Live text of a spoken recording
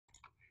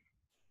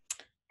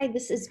Hi,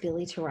 this is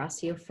Billy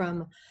Tarasio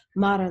from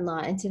Modern Law,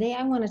 and today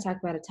I want to talk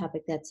about a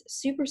topic that's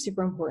super,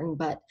 super important,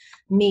 but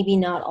maybe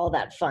not all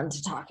that fun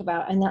to talk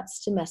about, and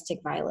that's domestic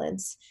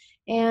violence,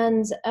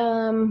 and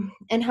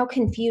how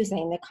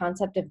confusing the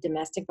concept of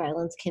domestic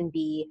violence can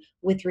be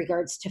with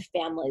regards to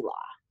family law.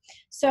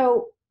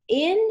 So,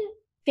 in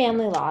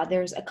family law,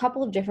 there's a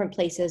couple of different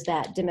places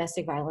that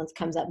domestic violence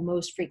comes up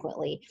most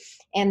frequently,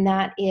 and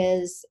that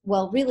is,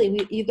 well,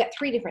 really, you've got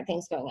three different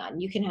things going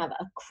on. You can have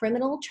a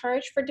criminal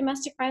charge for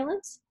domestic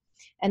violence,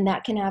 and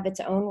that can have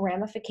its own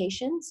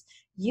ramifications.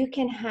 You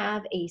can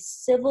have a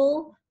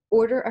civil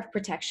order of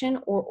protection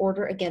or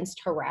order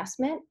against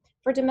harassment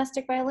for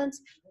domestic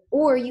violence,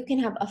 or you can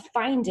have a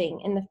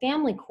finding in the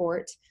family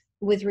court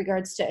with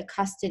regards to a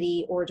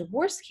custody or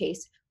divorce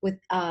case with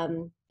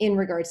in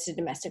regards to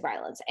domestic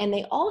violence. And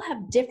they all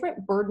have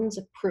different burdens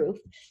of proof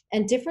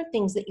and different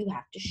things that you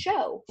have to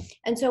show.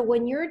 And so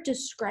when you're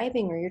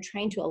describing or you're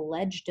trying to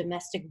allege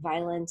domestic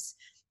violence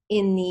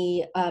in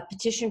the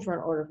petition for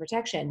an order of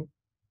protection,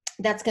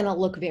 that's going to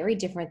look very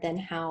different than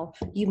how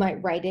you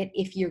might write it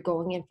if you're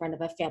going in front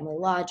of a family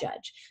law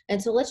judge. And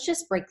so let's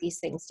just break these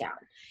things down.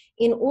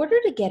 In order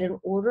to get an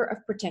order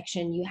of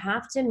protection, you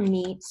have to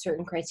meet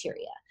certain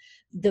criteria.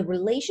 The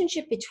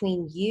relationship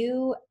between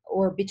you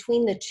or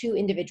between the two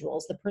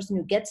individuals, the person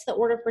who gets the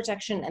order of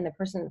protection and the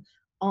person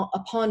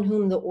upon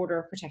whom the order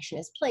of protection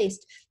is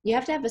placed, you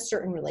have to have a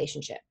certain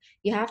relationship.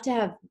 You have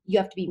to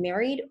be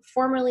married,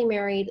 formerly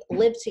married,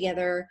 live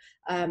together,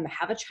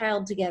 have a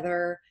child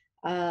together.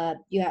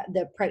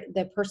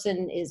 The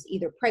person is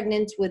either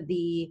pregnant with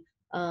the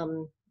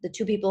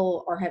two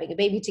people are having a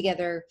baby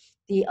together.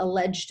 The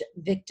alleged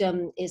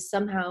victim is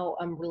somehow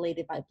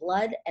related by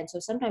blood, and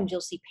so sometimes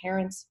you'll see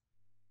parents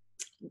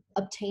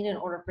obtain an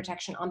order of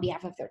protection on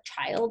behalf of their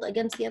child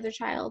against the other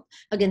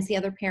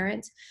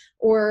parent,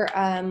 or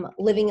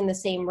living in the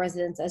same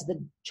residence as the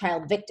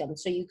child victim.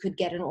 So you could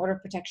get an order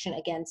of protection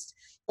against,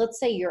 let's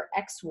say, your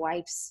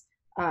ex-wife's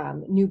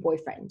new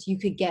boyfriend. You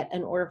could get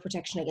an order of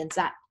protection against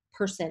that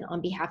person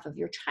on behalf of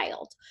your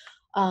child.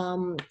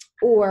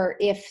 Or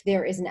if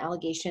there is an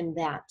allegation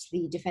that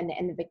the defendant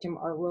and the victim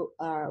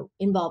are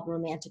involved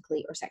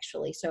romantically or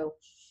sexually. So,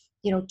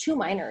 two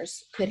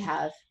minors could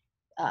have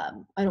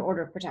an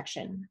order of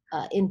protection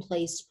in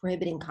place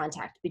prohibiting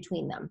contact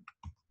between them.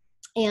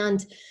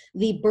 And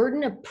the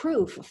burden of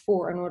proof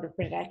for an order of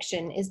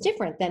protection is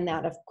different than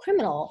that of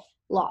criminal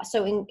law.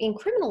 So in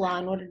criminal law,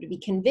 in order to be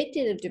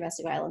convicted of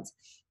domestic violence,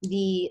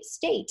 the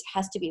state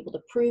has to be able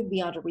to prove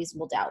beyond a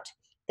reasonable doubt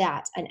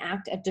that an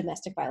act of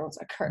domestic violence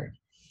occurred.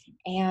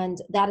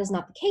 And that is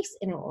not the case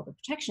in an order of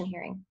protection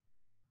hearing.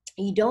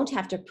 You don't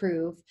have to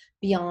prove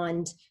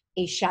beyond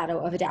a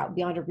shadow of a doubt,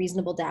 beyond a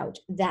reasonable doubt,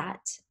 that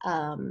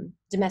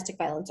domestic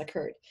violence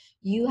occurred.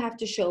 You have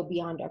to show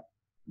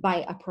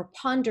by a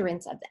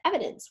preponderance of the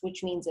evidence,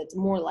 which means it's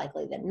more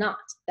likely than not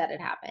that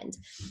it happened.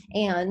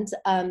 And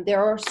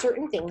there are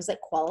certain things that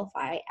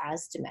qualify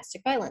as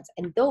domestic violence,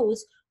 and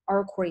those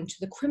are according to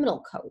the criminal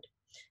code.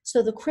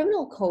 So the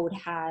criminal code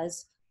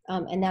has,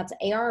 and that's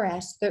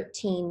ARS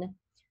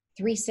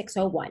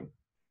 133601.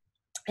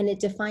 And it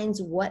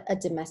defines what a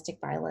domestic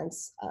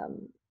violence,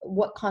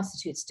 what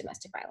constitutes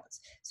domestic violence.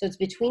 So it's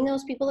between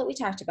those people that we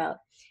talked about,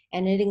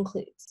 and it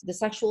includes the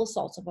sexual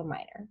assault of a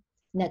minor,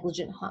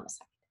 negligent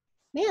homicide,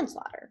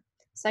 manslaughter,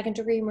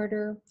 second-degree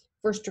murder,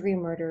 first-degree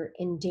murder,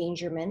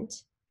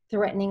 endangerment,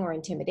 threatening or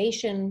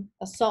intimidation,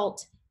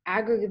 assault,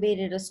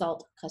 aggravated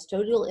assault,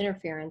 custodial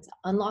interference,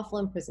 unlawful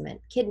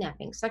imprisonment,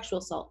 kidnapping, sexual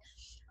assault,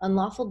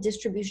 unlawful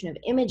distribution of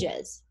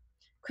images,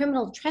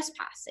 criminal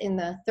trespass in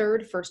the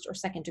third, first, or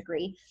second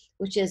degree,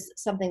 which is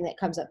something that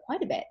comes up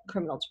quite a bit,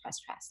 criminal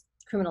trespass,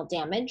 criminal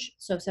damage.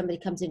 So if somebody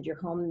comes into your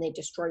home and they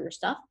destroy your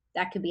stuff,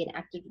 that could be an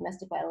act of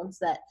domestic violence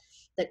that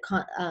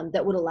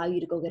would allow you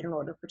to go get an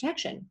order of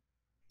protection.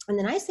 And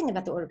the nice thing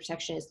about the order of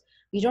protection is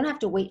you don't have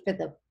to wait for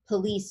the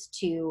police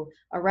to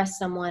arrest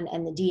someone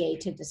and the DA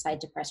to decide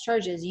to press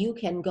charges. You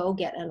can go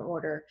get an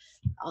order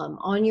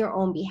on your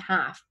own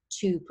behalf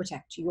to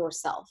protect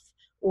yourself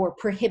or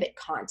prohibit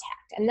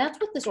contact. And that's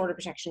what this order of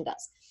protection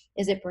does,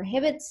 is it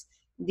prohibits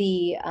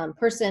the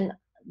person,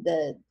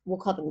 we'll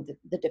call them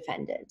the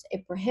defendant.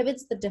 It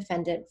prohibits the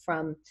defendant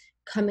from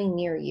coming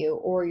near you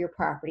or your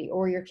property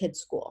or your kid's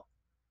school.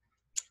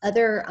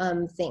 Other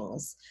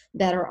things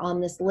that are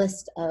on this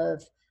list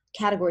of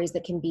categories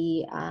that can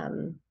be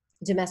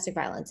domestic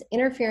violence: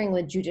 interfering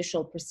with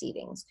judicial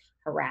proceedings,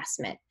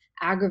 harassment,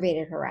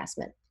 aggravated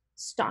harassment,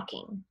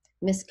 stalking,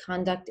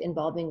 misconduct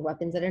involving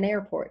weapons at an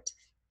airport,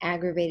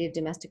 aggravated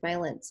domestic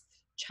violence,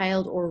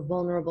 child or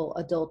vulnerable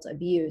adult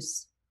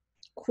abuse,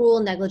 cruel,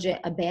 negligent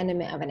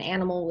abandonment of an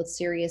animal with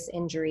serious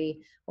injury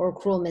or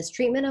cruel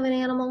mistreatment of an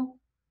animal,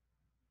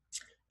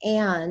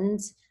 and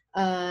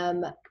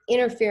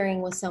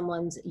interfering with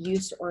someone's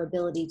use or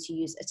ability to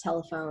use a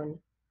telephone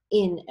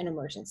in an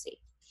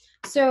emergency.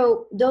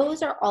 So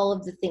those are all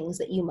of the things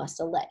that you must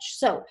allege.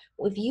 So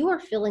if you are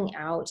filling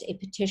out a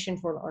petition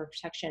for an order of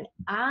protection,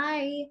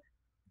 I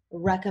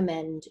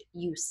recommend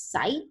you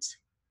cite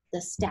the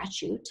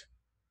statute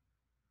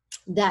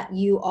that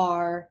you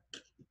are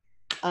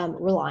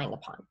relying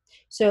upon.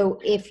 So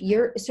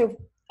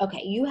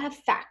okay, you have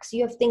facts,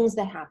 you have things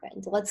that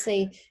happened. Let's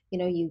say,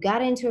 you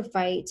got into a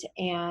fight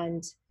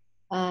and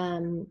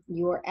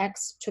your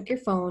ex took your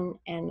phone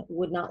and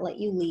would not let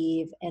you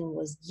leave and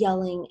was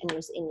yelling and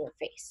was in your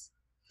face.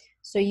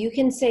 So you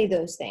can say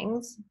those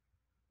things,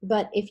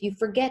 but if you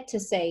forget to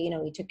say,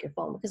 he took your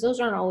phone, because those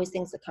aren't always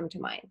things that come to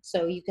mind.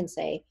 So you can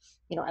say,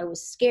 I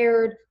was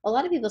scared. A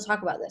lot of people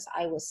talk about this.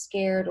 I was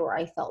scared, or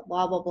I felt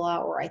blah, blah, blah,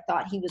 or I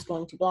thought he was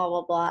going to blah,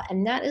 blah, blah.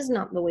 And that is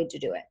not the way to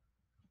do it.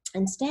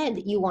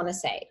 Instead, you want to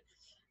say,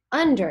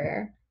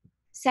 under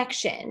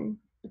section,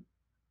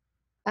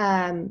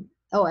 I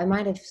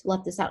might have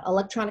left this out,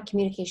 electronic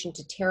communication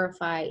to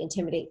terrify,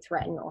 intimidate,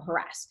 threaten, or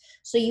harass.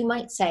 So you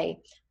might say,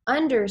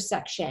 under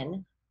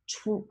section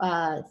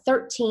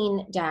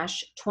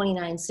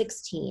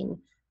 13-2916,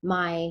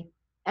 my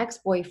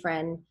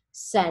ex-boyfriend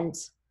sent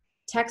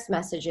text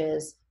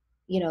messages,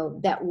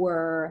 that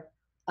were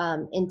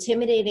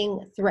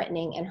intimidating,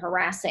 threatening, and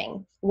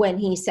harassing when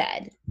he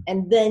said,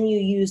 and then you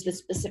use the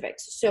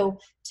specifics. So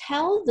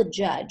tell the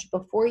judge,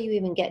 before you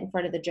even get in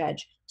front of the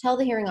judge, tell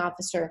the hearing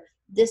officer,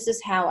 this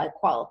is how I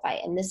qualify,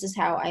 and this is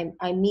how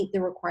I meet the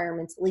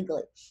requirements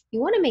legally. You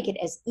want to make it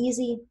as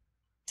easy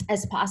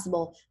as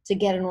possible to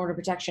get an order of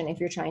protection if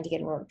you're trying to get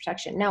an order of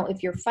protection. Now,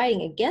 if you're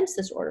fighting against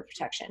this order of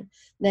protection,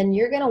 then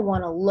you're going to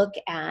want to look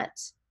at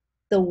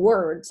the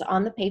words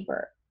on the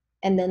paper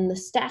and then the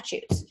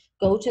statutes.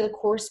 Go to the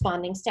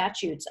corresponding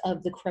statutes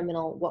of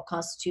what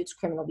constitutes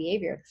criminal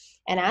behavior,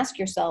 and ask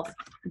yourself,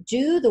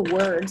 do the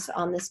words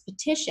on this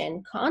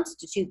petition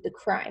constitute the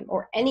crime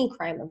or any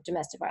crime of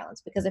domestic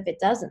violence? Because if it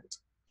doesn't,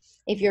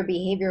 if your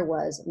behavior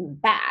was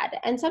bad,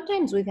 and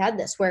sometimes we've had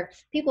this where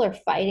people are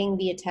fighting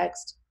via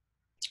text,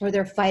 or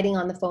they're fighting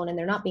on the phone and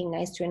they're not being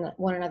nice to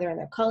one another and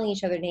they're calling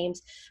each other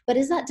names, but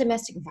is that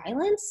domestic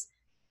violence?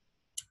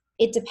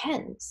 It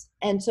depends.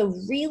 And so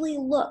really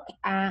look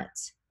at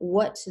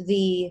what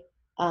the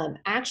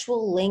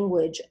actual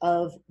language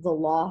of the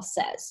law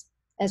says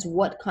as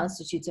what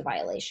constitutes a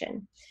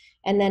violation.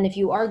 And then if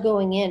you are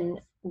going in,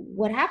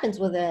 what happens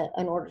with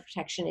an order of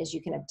protection is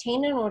you can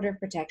obtain an order of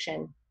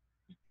protection.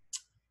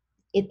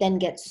 It then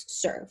gets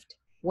served.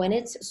 When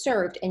it's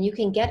served, and you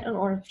can get an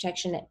order of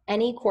protection at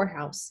any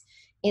courthouse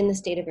in the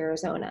state of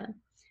Arizona.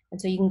 And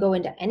so you can go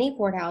into any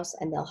courthouse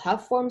and they'll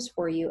have forms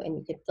for you and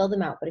you can fill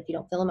them out. But if you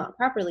don't fill them out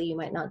properly, you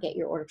might not get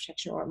your order of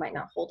protection, or it might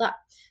not hold up.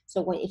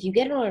 So if you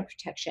get an order of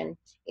protection,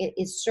 it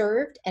is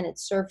served, and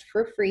it's served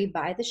for free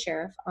by the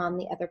sheriff on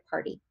the other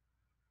party.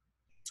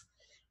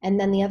 And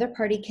then the other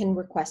party can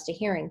request a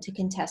hearing to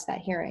contest that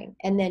hearing.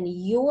 And then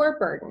your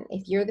burden,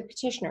 if you're the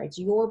petitioner, it's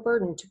your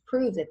burden to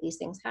prove that these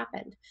things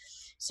happened.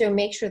 So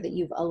make sure that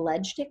you've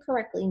alleged it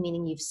correctly,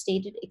 meaning you've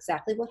stated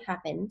exactly what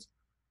happened,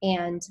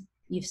 and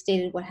you've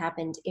stated what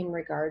happened in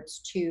regards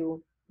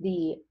to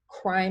the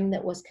crime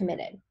that was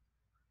committed,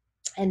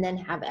 and then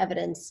have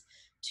evidence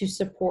to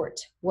support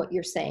what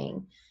you're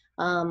saying.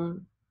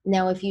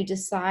 Now, if you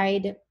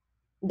decide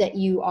that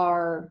you've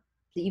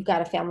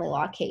got a family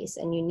law case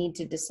and you need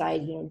to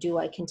decide, do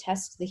I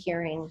contest the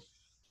hearing?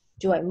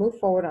 Do I move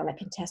forward on a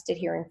contested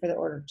hearing for the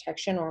order of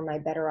protection, or am I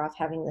better off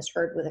having this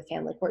heard with a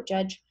family court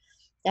judge?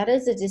 That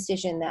is a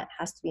decision that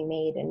has to be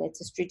made, and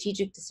it's a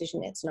strategic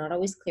decision. It's not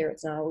always clear.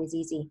 It's not always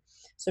easy.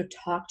 So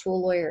talk to a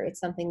lawyer. It's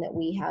something that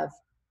we have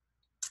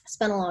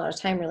spent a lot of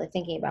time really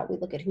thinking about. We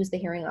look at who's the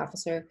hearing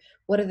officer,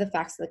 what are the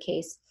facts of the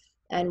case,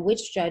 and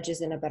which judge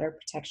is in a better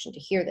protection to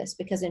hear this.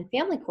 Because in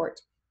family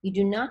court, you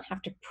do not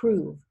have to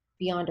prove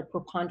beyond a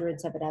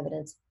preponderance of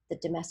evidence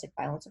that domestic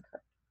violence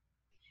occurred.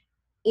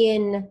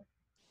 In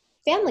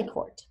family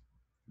court,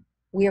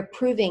 we are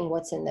proving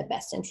what's in the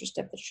best interest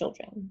of the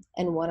children,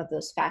 and one of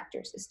those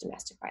factors is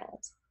domestic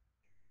violence.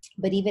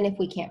 But even if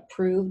we can't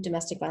prove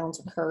domestic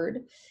violence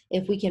occurred,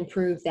 if we can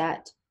prove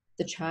that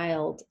the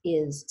child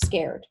is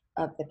scared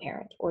of the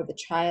parent, or the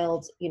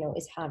child,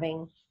 is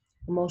having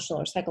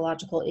emotional or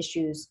psychological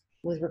issues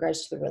with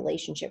regards to the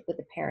relationship with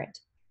the parent,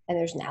 and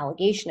there's an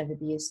allegation of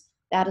abuse,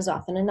 that is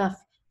often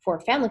enough for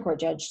a family court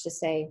judge to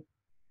say,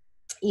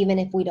 even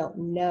if we don't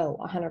know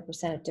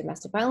 100% of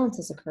domestic violence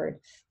has occurred,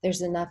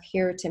 there's enough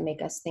here to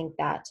make us think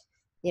that,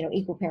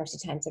 equal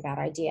parenting time is a bad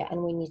idea,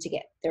 and we need to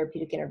get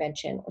therapeutic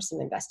intervention or some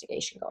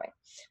investigation going.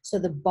 So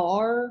the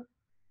bar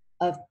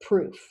of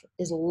proof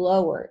is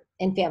lower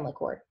in family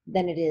court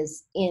than it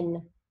is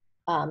in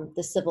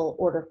the civil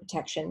order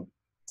protection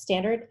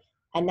standard,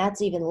 and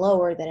that's even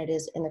lower than it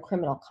is in the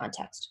criminal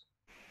context.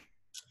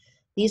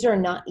 These are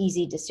not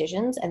easy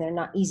decisions, and they're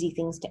not easy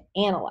things to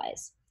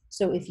analyze.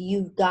 So if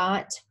you've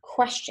got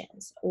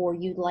questions or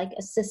you'd like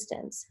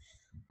assistance,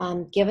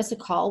 give us a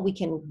call. We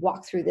can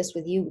walk through this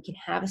with you. We can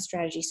have a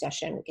strategy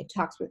session. We can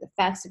talk through the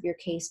facts of your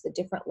case, the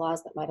different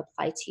laws that might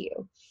apply to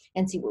you,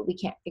 and see what we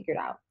can't figure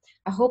out.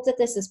 I hope that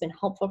this has been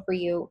helpful for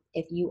you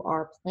if you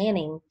are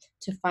planning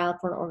to file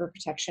for an order of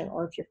protection,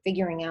 or if you're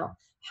figuring out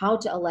how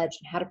to allege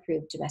and how to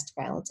prove domestic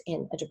violence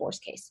in a divorce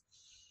case.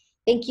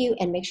 Thank you,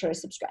 and make sure to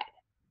subscribe.